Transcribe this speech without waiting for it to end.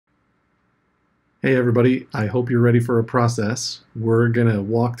Hey everybody, I hope you're ready for a process. We're going to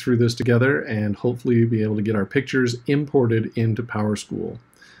walk through this together and hopefully be able to get our pictures imported into PowerSchool.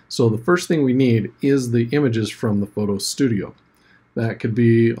 So the first thing we need is the images from the photo studio. That could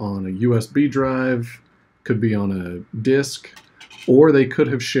be on a USB drive, could be on a disk, or they could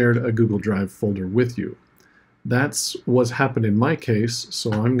have shared a Google Drive folder with you. That's what's happened in my case,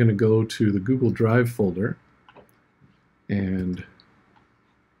 so I'm going to go to the Google Drive folder, and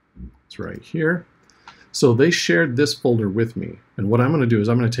it's right here. So they shared this folder with me, and what I'm going to do is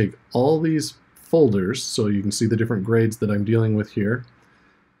I'm going to take all these folders, so you can see the different grades that I'm dealing with here,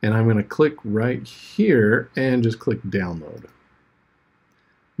 and I'm going to click right here and just click download.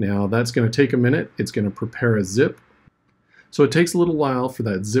 Now that's going to take a minute. It's going to prepare a zip. So it takes a little while for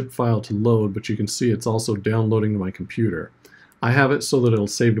that zip file to load, but you can see it's also downloading to my computer. I have it so that it'll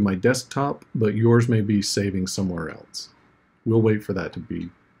save to my desktop, but yours may be saving somewhere else. We'll wait for that to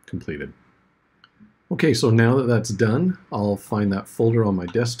be completed. Okay, so now that that's done, I'll find that folder on my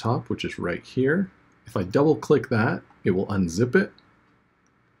desktop, which is right here. If I double click that, it will unzip it.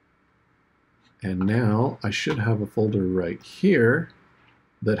 And now I should have a folder right here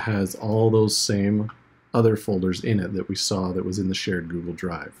that has all those same other folders in it that we saw that was in the shared Google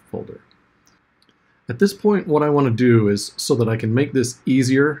Drive folder. At this point, what I want to do is, so that I can make this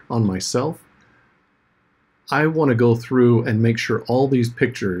easier on myself, I want to go through and make sure all these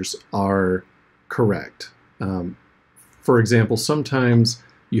pictures are correct. For example, sometimes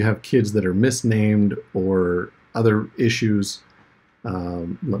you have kids that are misnamed or other issues.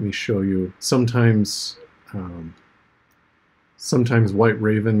 Let me show you. Sometimes White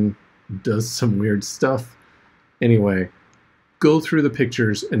Raven does some weird stuff. Anyway, go through the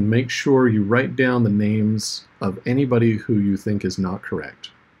pictures and make sure you write down the names of anybody who you think is not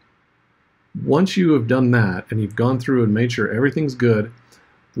correct. Once you have done that and you've gone through and made sure everything's good,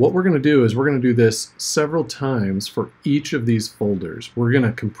 what we're going to do is we're going to do this several times for each of these folders. We're going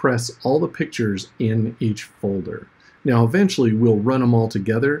to compress all the pictures in each folder. Now eventually we'll run them all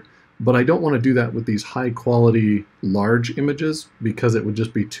together, but I don't want to do that with these high quality large images because it would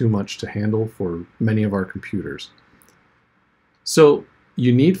just be too much to handle for many of our computers. So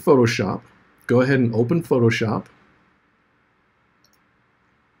you need Photoshop. Go ahead and open Photoshop.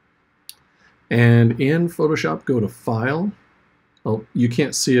 And in Photoshop, go to File. Oh, you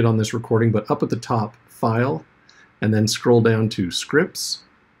can't see it on this recording, but up at the top, File, and then scroll down to Scripts,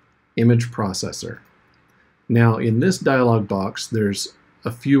 Image Processor. Now in this dialog box, there's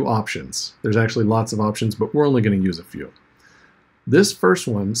a few options. There's actually lots of options, but we're only going to use a few. This first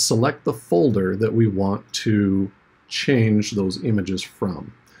one, select the folder that we want to change those images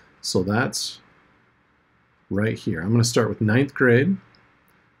from. So that's right here. I'm going to start with 9th grade.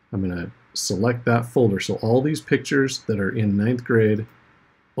 I'm going to select that folder. So all these pictures that are in 9th grade,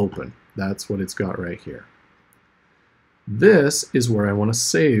 open. That's what it's got right here. This is where I want to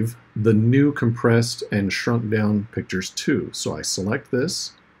save the new compressed and shrunk down pictures to. So I select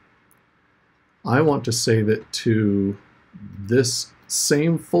this. I want to save it to this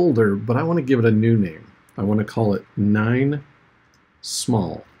same folder, but I want to give it a new name. I want to call it 9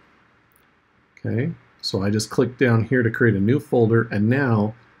 small. Okay, so I just click down here to create a new folder, and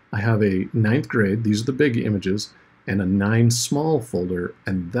now I have a 9th grade, these are the big images, and a 9 small folder,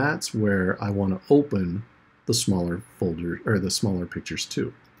 and that's where I want to open the smaller folder, or the smaller pictures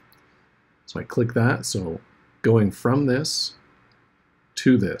too. So I click that, so going from this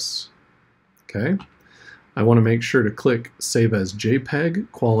to this. Okay, I want to make sure to click Save as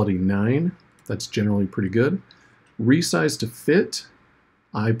JPEG, quality 9, that's generally pretty good. Resize to fit,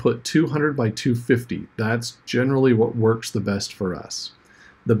 I put 200 by 250, that's generally what works the best for us.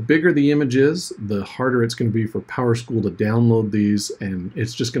 The bigger the image is, the harder it's going to be for PowerSchool to download these, and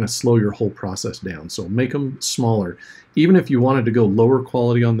it's just going to slow your whole process down. So make them smaller. Even if you wanted to go lower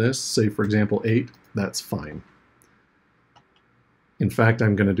quality on this, say for example 8, that's fine. In fact,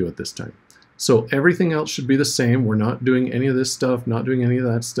 I'm going to do it this time. So everything else should be the same. We're not doing any of this stuff, not doing any of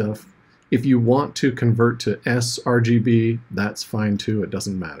that stuff. If you want to convert to sRGB, that's fine too. It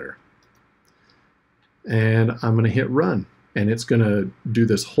doesn't matter. And I'm going to hit run. And it's going to do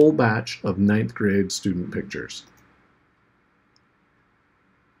this whole batch of 9th grade student pictures.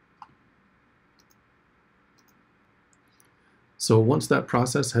 So once that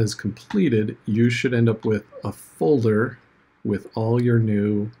process has completed, you should end up with a folder with all your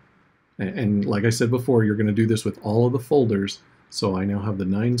new, and like I said before, you're going to do this with all of the folders. So I now have the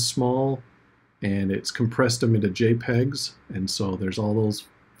 9 small, and it's compressed them into JPEGs, and so there's all those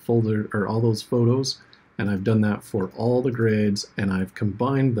photos. And I've done that for all the grades, and I've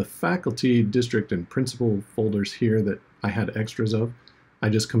combined the faculty, district, and principal folders here that I had extras of. I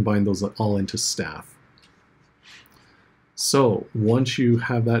just combined those all into staff. So once you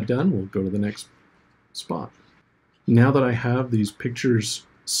have that done, we'll go to the next spot. Now that I have these pictures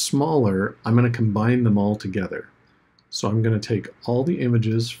smaller, I'm going to combine them all together. So I'm going to take all the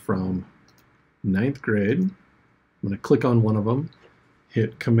images from 9th grade. I'm going to click on one of them,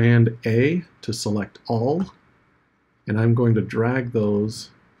 hit Command A to select all, and I'm going to drag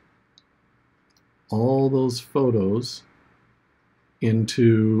all those photos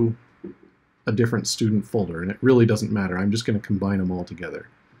into a different student folder, and it really doesn't matter. I'm just going to combine them all together.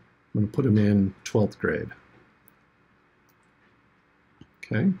 I'm going to put them in 12th grade.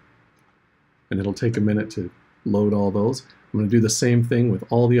 Okay, and it'll take a minute to load all those. I'm going to do the same thing with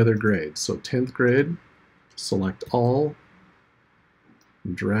all the other grades. So 10th grade, select all,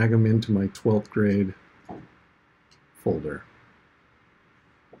 and drag them into my 12th grade folder.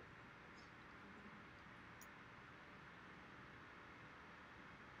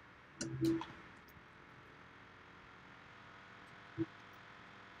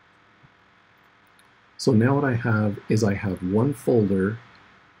 So now what I have is I have one folder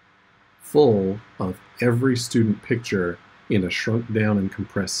full of every student picture in a shrunk down and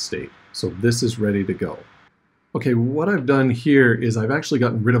compressed state. So this is ready to go. Okay, what I've done here is I've actually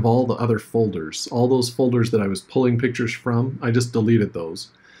gotten rid of all the other folders. All those folders that I was pulling pictures from, I just deleted those.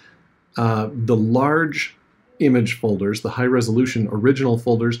 The large image folders, the high resolution original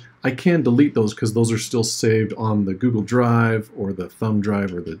folders, I can delete those because those are still saved on the Google Drive or the thumb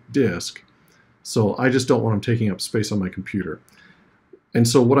drive or the disk. So I just don't want them taking up space on my computer. And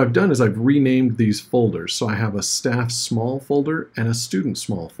so what I've done is I've renamed these folders. So I have a staff small folder and a student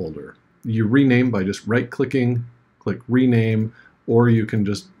small folder. You rename by just right-clicking, click rename, or you can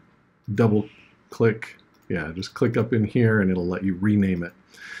just double-click, just click up in here and it'll let you rename it.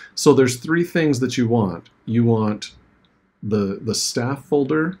 So there's three things that you want. You want the staff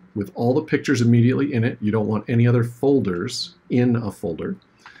folder with all the pictures immediately in it. You don't want any other folders in a folder.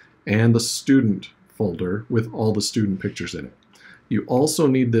 And the student folder with all the student pictures in it. You also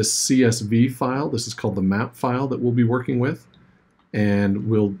need this CSV file. This is called the map file that we'll be working with. And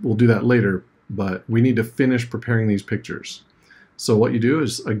we'll do that later, but we need to finish preparing these pictures. So what you do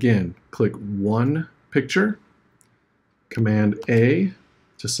is, again, click one picture, Command A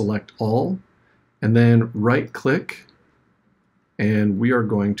to select all, and then right-click, and we are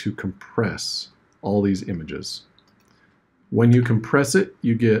going to compress all these images. When you compress it,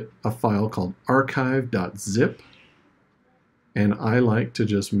 you get a file called archive.zip, and I like to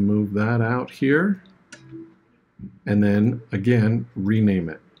just move that out here, and then, again, rename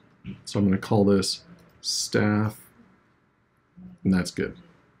it. So I'm going to call this staff, and that's good.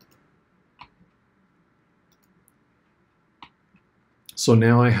 So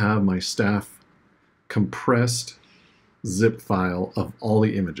now I have my staff compressed zip file of all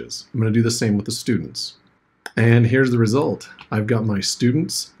the images. I'm going to do the same with the students. And here's the result. I've got my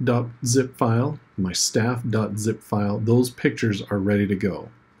students.zip file, my staff.zip file. Those pictures are ready to go.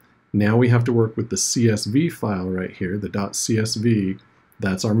 Now we have to work with the CSV file right here, the .csv.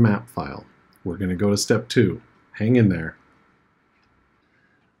 That's our map file. We're going to go to step 2. Hang in there.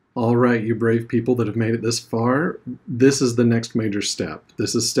 All right, you brave people that have made it this far, this is the next major step.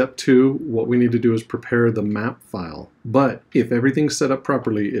 This is step 2. What we need to do is prepare the map file. But if everything's set up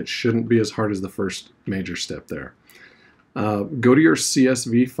properly, it shouldn't be as hard as the first major step there. Go to your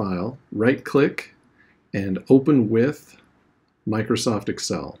CSV file, right-click, and open with Microsoft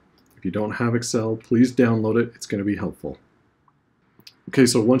Excel. If you don't have Excel, please download it. It's going to be helpful. Okay,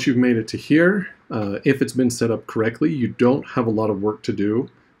 so once you've made it to here, if it's been set up correctly, you don't have a lot of work to do.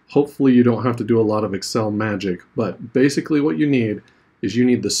 Hopefully you don't have to do a lot of Excel magic, but basically what you need is you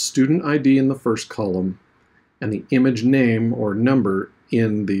need the student ID in the first column and the image name or number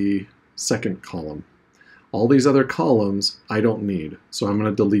in the second column. All these other columns I don't need, so I'm going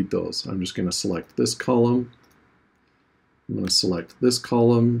to delete those. I'm just going to select this column. I'm going to select this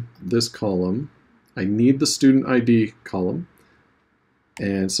column, this column. I need the student ID column,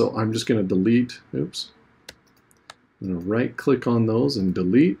 and so I'm just going to delete, oops. I'm going to right-click on those and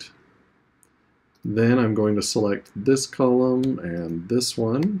delete. Then I'm going to select this column and this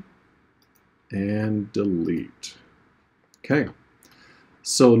one and delete. Okay,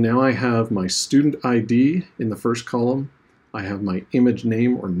 so now I have my student ID in the first column. I have my image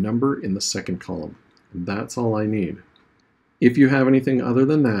name or number in the second column. And that's all I need. If you have anything other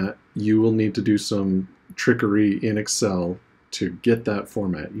than that, you will need to do some trickery in Excel to get that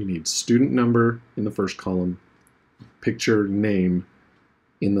format. You need student number in the first column, picture name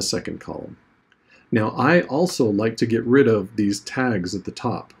in the second column. Now I also like to get rid of these tags at the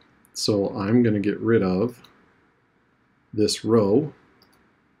top. So I'm going to get rid of this row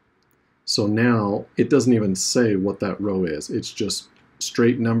So now it doesn't even say what that row is. It's just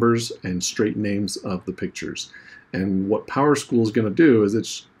straight numbers and straight names of the pictures. And what PowerSchool is going to do is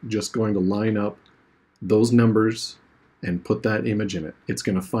it's just going to line up those numbers and put that image in it. It's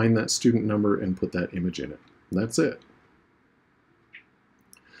going to find that student number and put that image in it. That's it.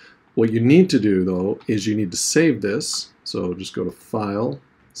 What you need to do, though, is you need to save this. So just go to File,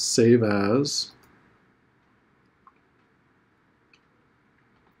 Save As,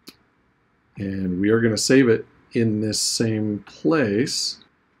 and we are going to save it in this same place,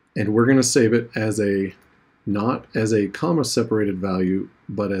 and we're going to save it as a, not as a comma separated value,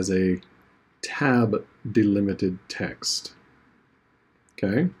 but as a tab delimited text.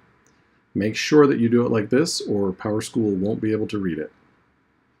 Okay? Make sure that you do it like this, or PowerSchool won't be able to read it.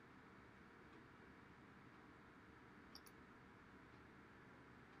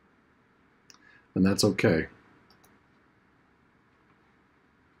 And that's okay.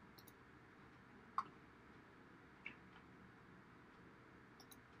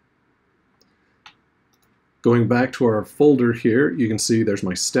 Going back to our folder here, you can see there's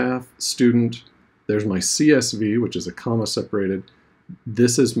my staff, student, there's my CSV, which is a comma separated.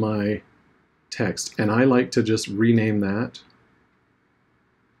 This is my text, and I like to just rename that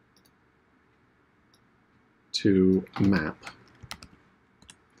to map.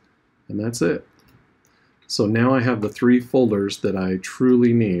 And that's it. So now I have the three folders that I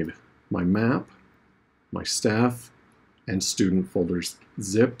truly need: my map, my staff, and student folders,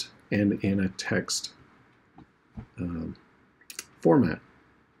 zipped and in a text format.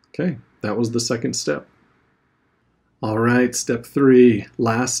 Okay, that was the second step. All right, step 3,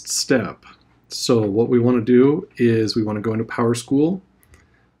 last step. So what we want to do is we want to go into PowerSchool,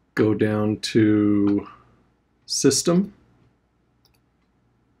 go down to System,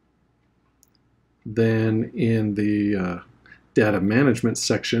 then in the Data Management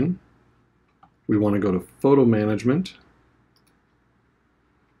section, we want to go to Photo Management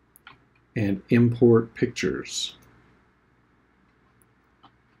and Import Pictures.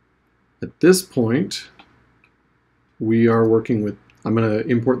 At this point, we are working with, I'm going to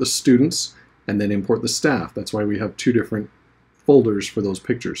import the students and then import the staff. That's why we have two different folders for those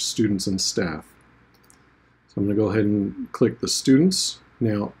pictures, students and staff. So I'm going to go ahead and click the students.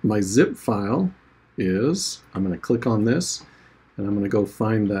 Now my zip file is, I'm going to click on this and I'm going to go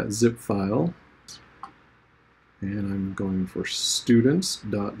find that zip file, and I'm going for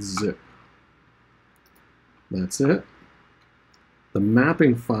students.zip. That's it. The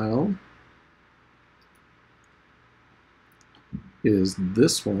mapping file is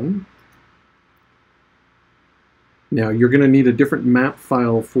this one. Now you're going to need a different map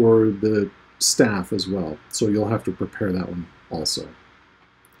file for the staff as well, so you'll have to prepare that one also.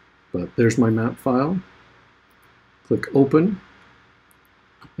 But there's my map file. Click Open,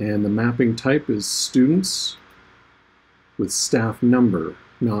 and the mapping type is students with staff number,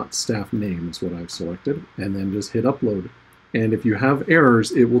 not staff name is what I've selected, and then just hit Upload. And if you have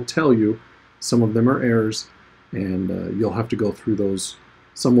errors, it will tell you. Some of them are errors, and you'll have to go through those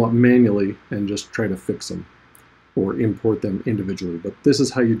somewhat manually and just try to fix them or import them individually. But this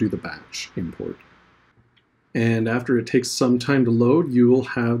is how you do the batch import. And after it takes some time to load, you will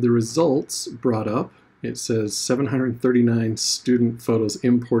have the results brought up. It says 739 student photos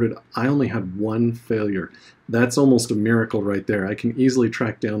imported. I only had one failure. That's almost a miracle right there. I can easily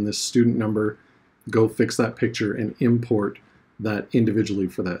track down this student number, go fix that picture, and import that individually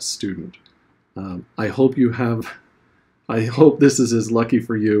for that student. I hope this is as lucky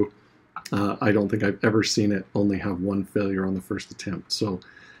for you. I don't think I've ever seen it only have one failure on the first attempt. So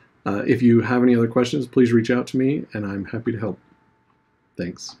if you have any other questions, please reach out to me and I'm happy to help.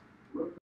 Thanks.